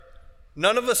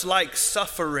None of us like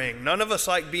suffering. None of us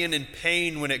like being in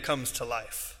pain when it comes to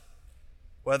life.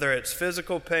 Whether it's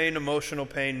physical pain, emotional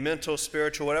pain, mental,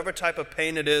 spiritual, whatever type of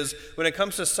pain it is, when it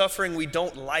comes to suffering, we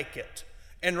don't like it.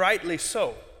 And rightly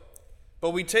so.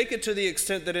 But we take it to the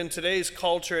extent that in today's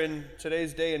culture, in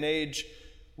today's day and age,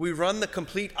 we run the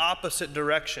complete opposite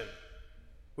direction.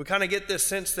 We kind of get this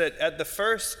sense that at the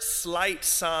first slight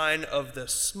sign of the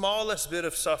smallest bit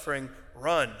of suffering,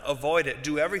 run, avoid it,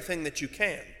 do everything that you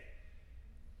can.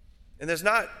 And there's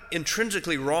not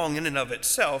intrinsically wrong in and of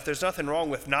itself. There's nothing wrong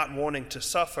with not wanting to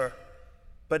suffer.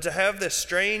 But to have this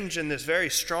strange and this very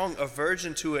strong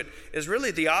aversion to it is really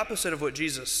the opposite of what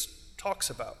Jesus talks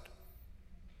about.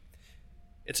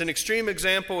 It's an extreme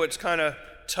example. It's kind of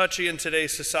touchy in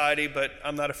today's society, but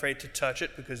I'm not afraid to touch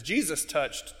it because Jesus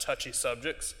touched touchy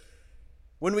subjects.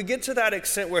 When we get to that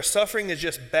extent where suffering is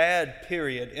just bad,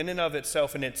 period, in and of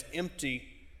itself, and it's empty,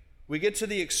 we get to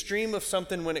the extreme of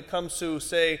something when it comes to,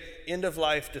 say,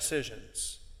 end-of-life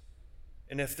decisions.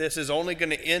 And if this is only going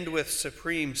to end with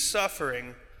supreme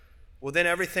suffering, well, then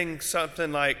everything,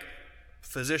 something like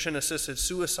physician-assisted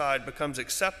suicide becomes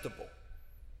acceptable.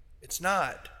 It's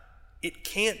not. It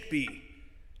can't be.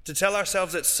 To tell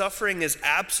ourselves that suffering is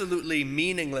absolutely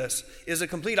meaningless is a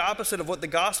complete opposite of what the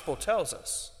gospel tells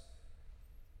us.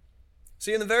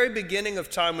 See, in the very beginning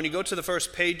of time, when you go to the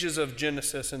first pages of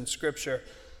Genesis in Scripture,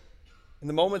 in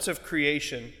the moments of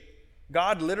creation,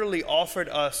 God literally offered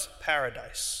us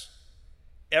paradise.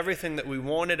 Everything that we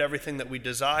wanted, everything that we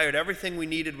desired, everything we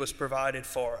needed was provided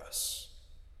for us.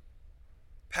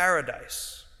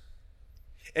 Paradise.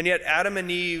 And yet Adam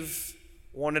and Eve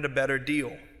wanted a better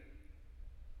deal.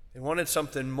 They wanted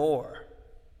something more.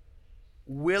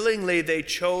 Willingly, they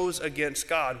chose against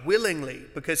God. Willingly,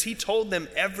 because He told them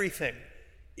everything.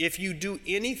 If you do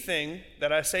anything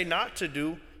that I say not to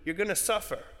do, you're going to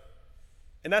suffer.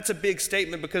 And that's a big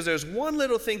statement because there's one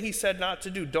little thing He said not to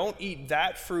do. Don't eat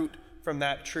that fruit from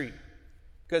that tree.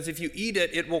 Because if you eat it,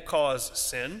 it will cause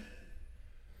sin.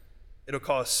 It'll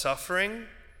cause suffering.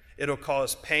 It'll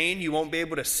cause pain. You won't be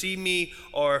able to see me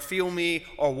or feel me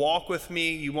or walk with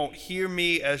me. You won't hear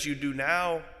me as you do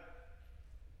now.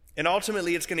 And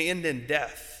ultimately, it's going to end in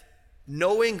death,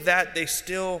 knowing that they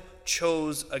still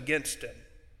chose against it.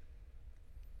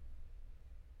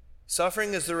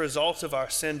 Suffering is the result of our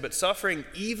sin, but suffering,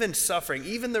 even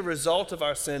the result of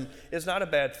our sin is not a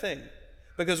bad thing.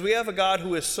 Because we have a God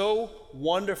who is so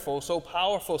wonderful, so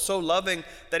powerful, so loving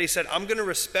that He said, I'm going to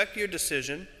respect your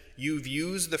decision. You've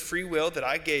used the free will that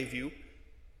I gave you.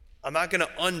 I'm not going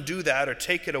to undo that or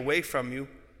take it away from you,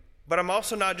 but I'm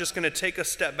also not just going to take a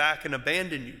step back and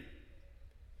abandon you.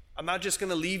 I'm not just going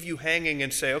to leave you hanging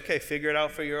and say, okay, figure it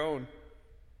out for your own.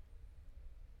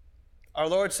 Our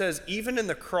Lord says, even in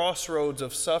the crossroads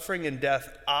of suffering and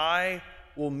death, I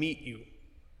will meet you.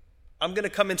 I'm going to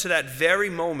come into that very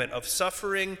moment of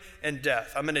suffering and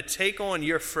death. I'm going to take on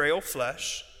your frail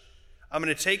flesh. I'm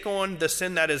going to take on the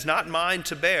sin that is not mine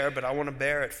to bear, but I want to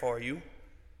bear it for you.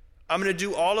 I'm going to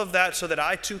do all of that so that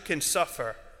I too can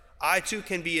suffer. I too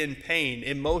can be in pain,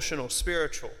 emotional,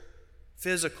 spiritual,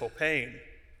 physical pain,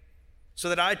 so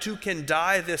that I too can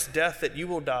die this death that you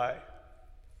will die,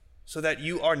 so that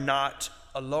you are not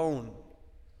alone.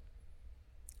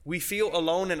 We feel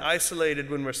alone and isolated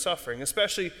when we're suffering,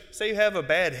 especially say you have a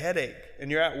bad headache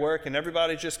and you're at work and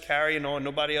everybody's just carrying on,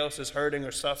 nobody else is hurting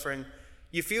or suffering.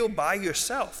 You feel by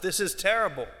yourself. This is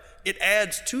terrible. It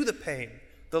adds to the pain.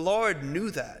 The Lord knew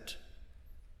that.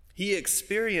 He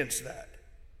experienced that.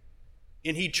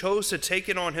 And He chose to take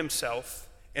it on Himself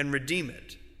and redeem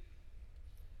it.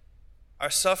 Our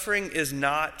suffering is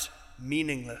not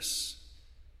meaningless.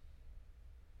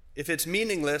 If it's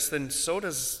meaningless, then so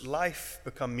does life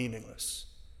become meaningless.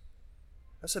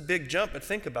 That's a big jump, but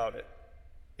think about it.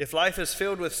 If life is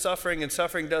filled with suffering and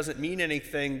suffering doesn't mean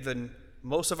anything, then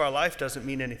most of our life doesn't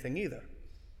mean anything either.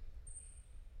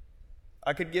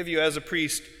 I could give you, as a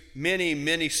priest, many,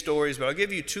 many stories, but I'll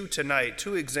give you two tonight,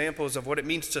 two examples of what it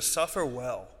means to suffer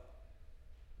well.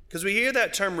 Because we hear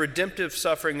that term redemptive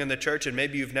suffering in the church, and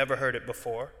maybe you've never heard it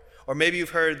before, or maybe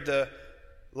you've heard the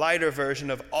lighter version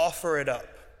of offer it up.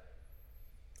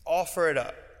 Offer it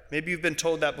up. Maybe you've been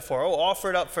told that before. Oh,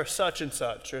 offer it up for such and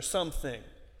such or something.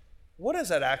 What does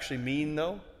that actually mean,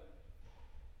 though?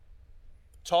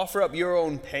 To offer up your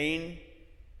own pain,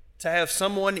 to have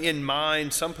someone in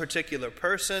mind, some particular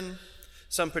person,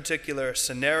 some particular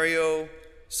scenario,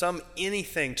 some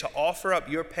anything, to offer up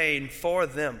your pain for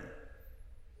them,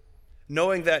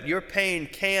 knowing that your pain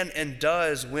can and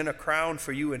does win a crown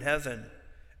for you in heaven,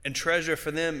 and treasure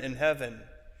for them in heaven,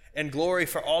 and glory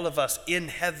for all of us in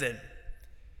heaven.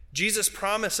 Jesus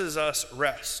promises us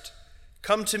rest.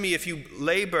 Come to me if you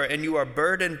labor and you are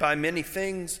burdened by many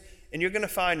things, and you're going to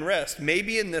find rest,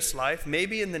 maybe in this life,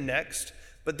 maybe in the next,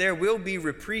 but there will be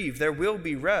reprieve, there will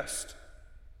be rest.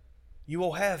 You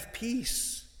will have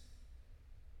peace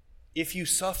if you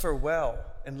suffer well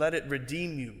and let it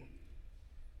redeem you.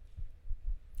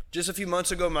 Just a few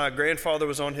months ago, my grandfather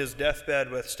was on his deathbed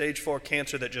with stage 4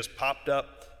 cancer that just popped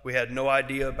up. We had no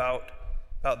idea about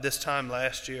this time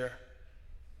last year.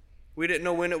 We didn't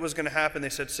know when it was going to happen. They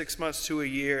said 6 months to a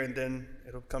year, and then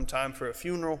it'll come time for a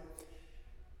funeral.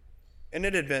 And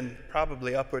it had been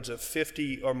probably upwards of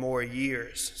 50 or more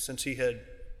years since he had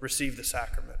received the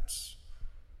sacraments.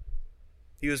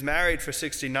 He was married for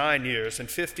 69 years, and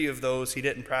 50 of those he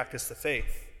didn't practice the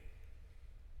faith.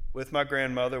 With my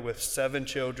grandmother, with 7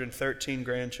 children, 13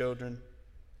 grandchildren,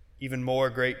 even more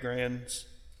great-grands.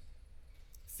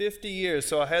 50 years.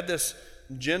 So I had this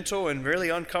gentle and really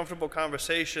uncomfortable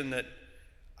conversation that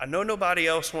I know nobody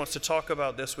else wants to talk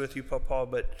about this with you, Papa,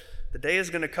 but the day is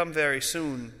going to come very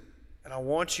soon, and I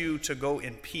want you to go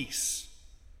in peace.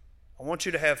 I want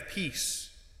you to have peace.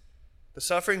 The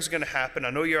suffering's going to happen. I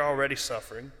know you're already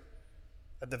suffering.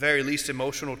 At the very least,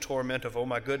 emotional torment of, oh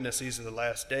my goodness, these are the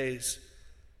last days.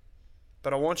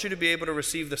 But I want you to be able to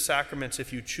receive the sacraments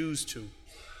if you choose to.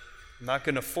 I'm not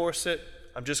going to force it.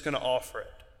 I'm just going to offer it.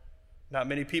 Not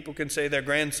many people can say their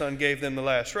grandson gave them the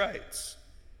last rites.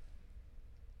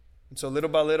 And so little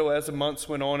by little, as the months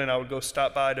went on and I would go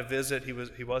stop by to visit,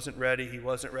 he wasn't ready, he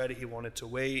wanted to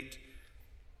wait.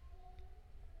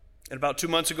 And about 2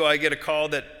 months ago, I get a call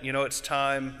that, it's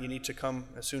time, you need to come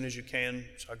as soon as you can.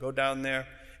 So I go down there,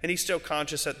 and he's still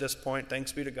conscious at this point,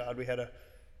 thanks be to God. We had a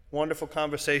wonderful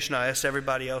conversation. I asked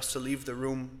everybody else to leave the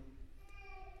room.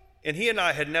 And he and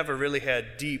I had never really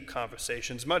had deep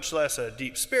conversations, much less a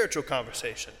deep spiritual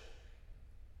conversation.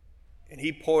 And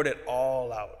he poured it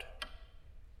all out.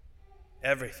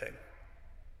 Everything.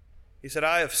 He said,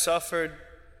 I have suffered,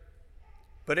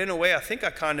 but in a way I think I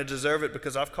kind of deserve it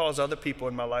because I've caused other people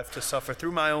in my life to suffer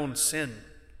through my own sin,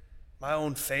 my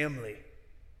own family.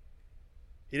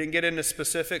 He didn't get into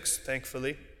specifics,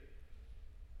 thankfully.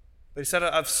 But he said,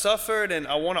 I've suffered and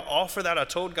I want to offer that. I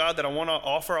told God that I want to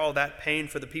offer all that pain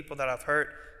for the people that I've hurt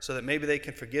so that maybe they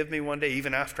can forgive me one day,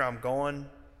 even after I'm gone.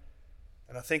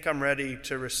 And I think I'm ready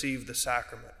to receive the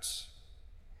sacraments.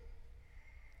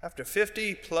 After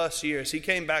 50 plus years, he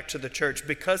came back to the church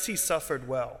because he suffered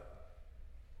well.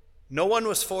 No one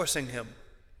was forcing him.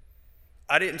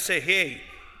 I didn't say, hey,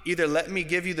 either let me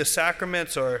give you the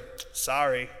sacraments or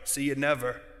sorry, see you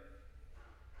never.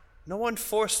 No one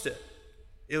forced it.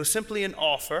 It was simply an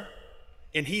offer,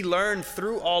 and he learned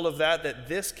through all of that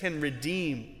this can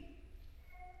redeem,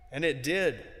 and it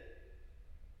did.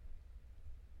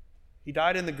 He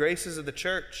died in the graces of the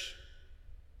church.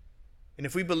 And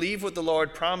if we believe what the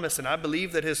Lord promised, and I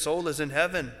believe that his soul is in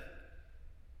heaven,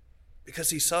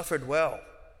 because he suffered well.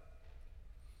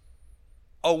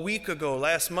 A week ago,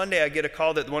 last Monday, I get a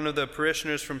call that one of the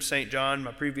parishioners from St. John,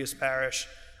 my previous parish,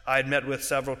 I had met with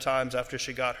several times after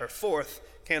she got her 4th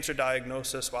cancer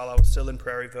diagnosis while I was still in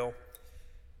Prairieville.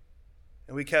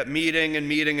 And we kept meeting,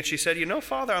 and she said,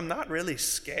 Father, I'm not really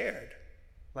scared.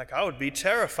 Like, I would be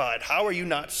terrified. How are you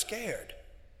not scared?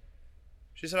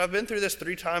 She said, I've been through this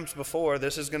 3 times before.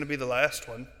 This is going to be the last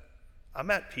one.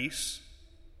 I'm at peace.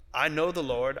 I know the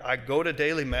Lord. I go to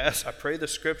daily mass. I pray the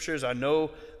scriptures. I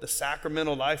know the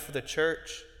sacramental life of the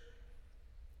church.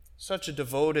 Such a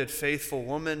devoted, faithful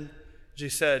woman. She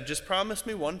said, just promise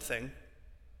me one thing.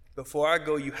 Before I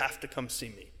go, you have to come see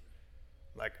me.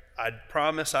 Like, I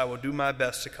promise I will do my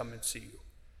best to come and see you.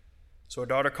 So her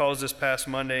daughter calls this past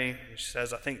Monday, and she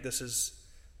says, I think this is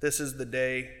the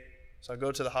day. So I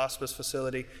go to the hospice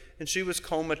facility, and she was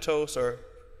comatose, or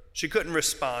she couldn't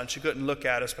respond. She couldn't look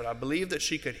at us, but I believe that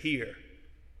she could hear.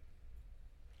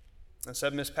 I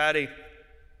said, Miss Patty,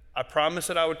 I promised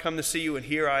that I would come to see you, and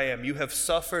here I am. You have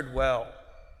suffered well.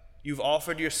 You've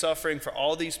offered your suffering for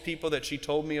all these people that she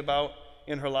told me about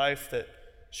in her life, that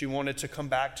she wanted to come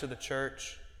back to the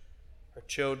church, her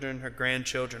children, her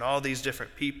grandchildren, all these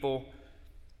different people.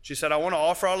 She said, I want to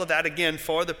offer all of that again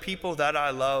for the people that I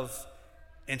love.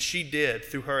 And she did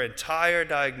through her entire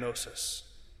diagnosis.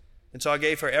 And so I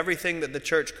gave her everything that the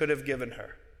church could have given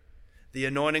her. The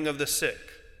anointing of the sick,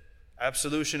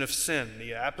 absolution of sin,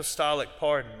 the apostolic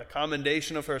pardon, the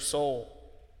commendation of her soul,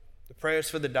 the prayers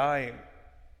for the dying.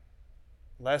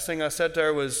 Last thing I said to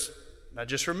her was, now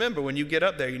just remember, when you get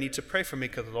up there, you need to pray for me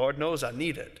because the Lord knows I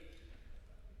need it.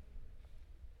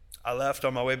 I left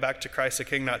on my way back to Christ the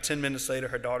King. Not 10 minutes later,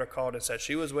 her daughter called and said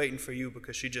she was waiting for you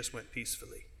because she just went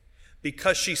peacefully.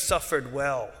 Because she suffered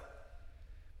well.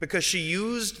 because she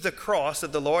used the cross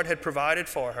that the Lord had provided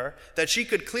for her, that she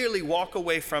could clearly walk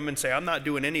away from and say, I'm not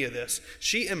doing any of this.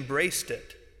 She embraced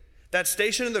it. That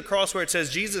station of the cross where it says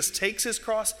Jesus takes his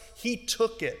cross, he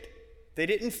took it. They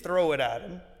didn't throw it at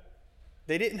him.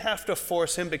 They didn't have to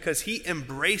force him because he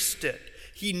embraced it.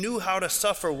 He knew how to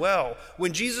suffer well.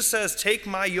 When Jesus says, take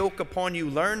my yoke upon you,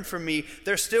 learn from me,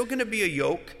 there's still going to be a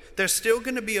yoke. There's still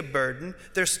going to be a burden.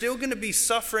 There's still going to be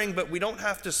suffering, but we don't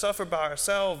have to suffer by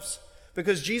ourselves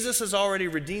because Jesus has already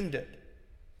redeemed it.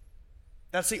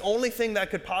 That's the only thing that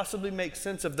could possibly make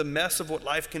sense of the mess of what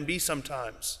life can be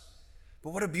sometimes.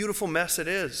 But what a beautiful mess it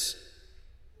is.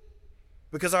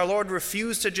 Because our Lord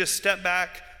refused to just step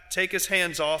back, take his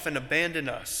hands off, and abandon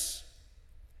us.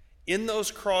 In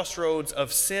those crossroads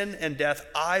of sin and death,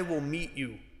 I will meet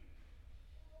you.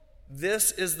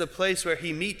 This is the place where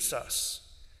he meets us.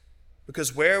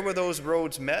 Because where were those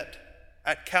roads met?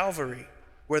 At Calvary,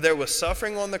 where there was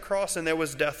suffering on the cross and there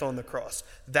was death on the cross.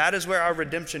 That is where our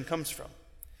redemption comes from.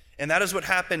 And that is what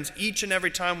happens each and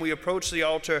every time we approach the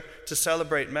altar to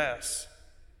celebrate Mass.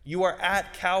 You are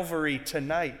at Calvary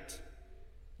tonight.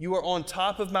 You are on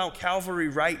top of Mount Calvary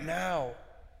right now,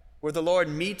 where the Lord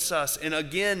meets us and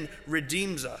again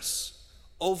redeems us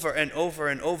over and over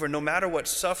and over. No matter what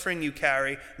suffering you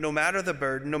carry, no matter the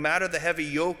burden, no matter the heavy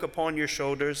yoke upon your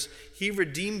shoulders, he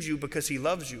redeems you because he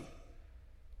loves you.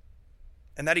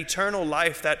 And that eternal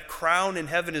life, that crown in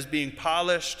heaven is being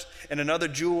polished and another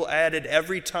jewel added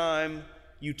every time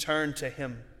you turn to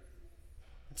him.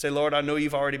 And say, Lord, I know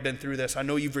you've already been through this. I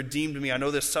know you've redeemed me. I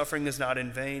know this suffering is not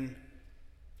in vain.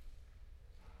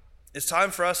 It's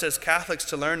time for us as Catholics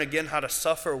to learn again how to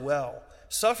suffer well.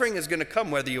 Suffering is going to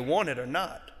come whether you want it or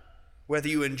not, whether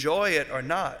you enjoy it or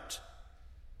not.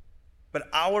 But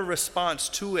our response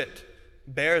to it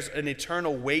bears an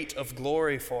eternal weight of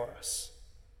glory for us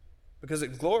because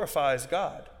it glorifies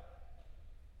God.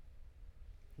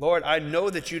 Lord, I know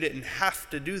that you didn't have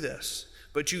to do this,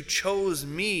 but you chose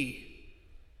me.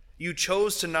 You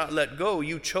chose to not let go.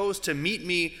 You chose to meet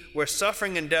me where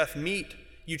suffering and death meet.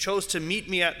 You chose to meet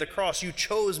me at the cross. You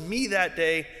chose me that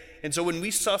day. And so when we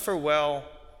suffer well,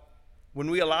 when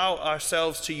we allow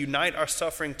ourselves to unite our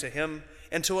suffering to him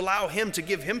and to allow him to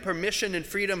give him permission and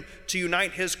freedom to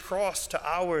unite his cross to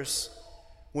ours,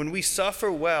 when we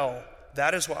suffer well,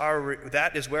 that is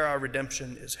where our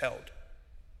redemption is held.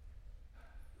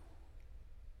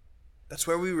 That's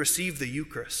where we receive the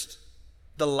Eucharist.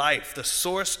 The life, the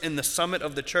source and the summit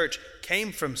of the church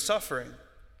came from suffering.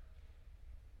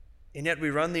 And yet we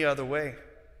run the other way.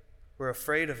 We're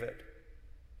afraid of it.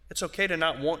 It's okay to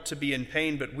not want to be in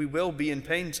pain, but we will be in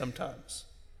pain sometimes.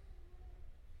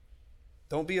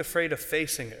 Don't be afraid of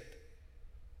facing it.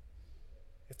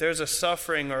 If there's a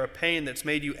suffering or a pain that's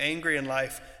made you angry in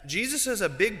life, Jesus is a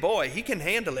big boy. He can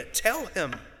handle it. Tell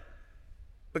him.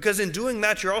 Because in doing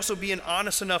that, you're also being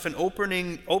honest enough and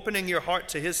opening your heart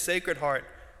to his sacred heart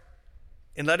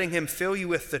and letting him fill you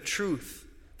with the truth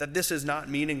that this is not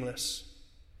meaningless.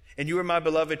 And you are my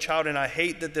beloved child, and I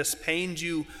hate that this pains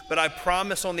you, but I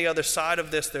promise on the other side of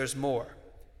this, there's more.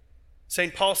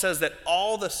 St. Paul says that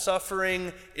all the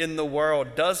suffering in the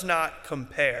world does not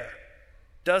compare,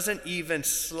 doesn't even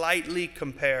slightly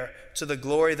compare to the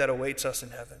glory that awaits us in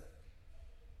heaven.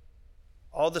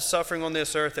 All the suffering on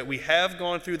this earth that we have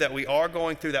gone through, that we are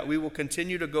going through, that we will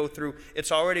continue to go through,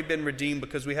 it's already been redeemed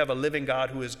because we have a living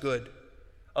God who is good,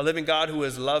 a living God who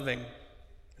is loving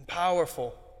and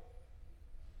powerful.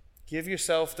 Give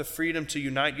yourself the freedom to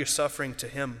unite your suffering to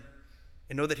him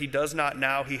and know that he does not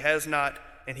now, he has not,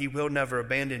 and he will never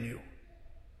abandon you.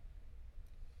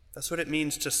 That's what it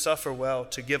means to suffer well,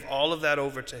 to give all of that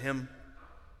over to him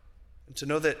and to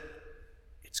know that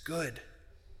it's good,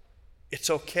 it's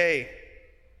okay,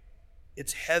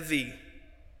 it's heavy,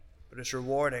 but it's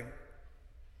rewarding.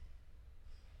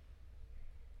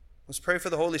 Let's pray for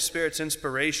the Holy Spirit's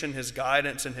inspiration, his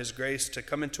guidance, and his grace to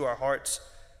come into our hearts,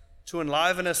 to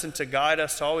enliven us and to guide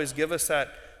us, to always give us that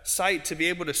sight to be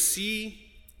able to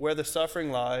see where the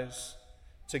suffering lies,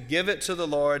 to give it to the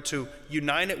Lord, to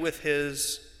unite it with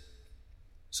his,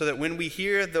 so that when we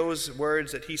hear those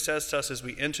words that he says to us as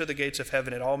we enter the gates of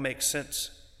heaven, it all makes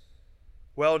sense.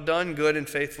 Well done, good and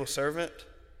faithful servant.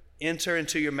 Enter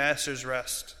into your master's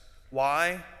rest.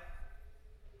 Why?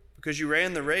 Because you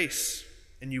ran the race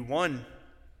and you won.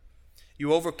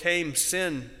 You overcame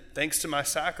sin thanks to my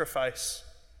sacrifice.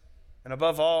 And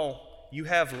above all, you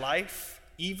have life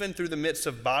even through the midst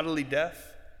of bodily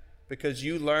death because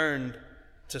you learned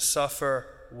to suffer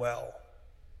well.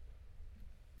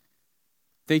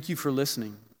 Thank you for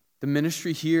listening. The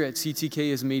ministry here at CTK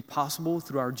is made possible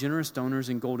through our generous donors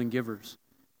and golden givers.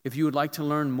 If you would like to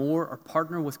learn more or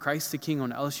partner with Christ the King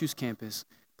on LSU's campus,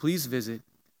 please visit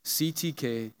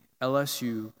ctklsu.org.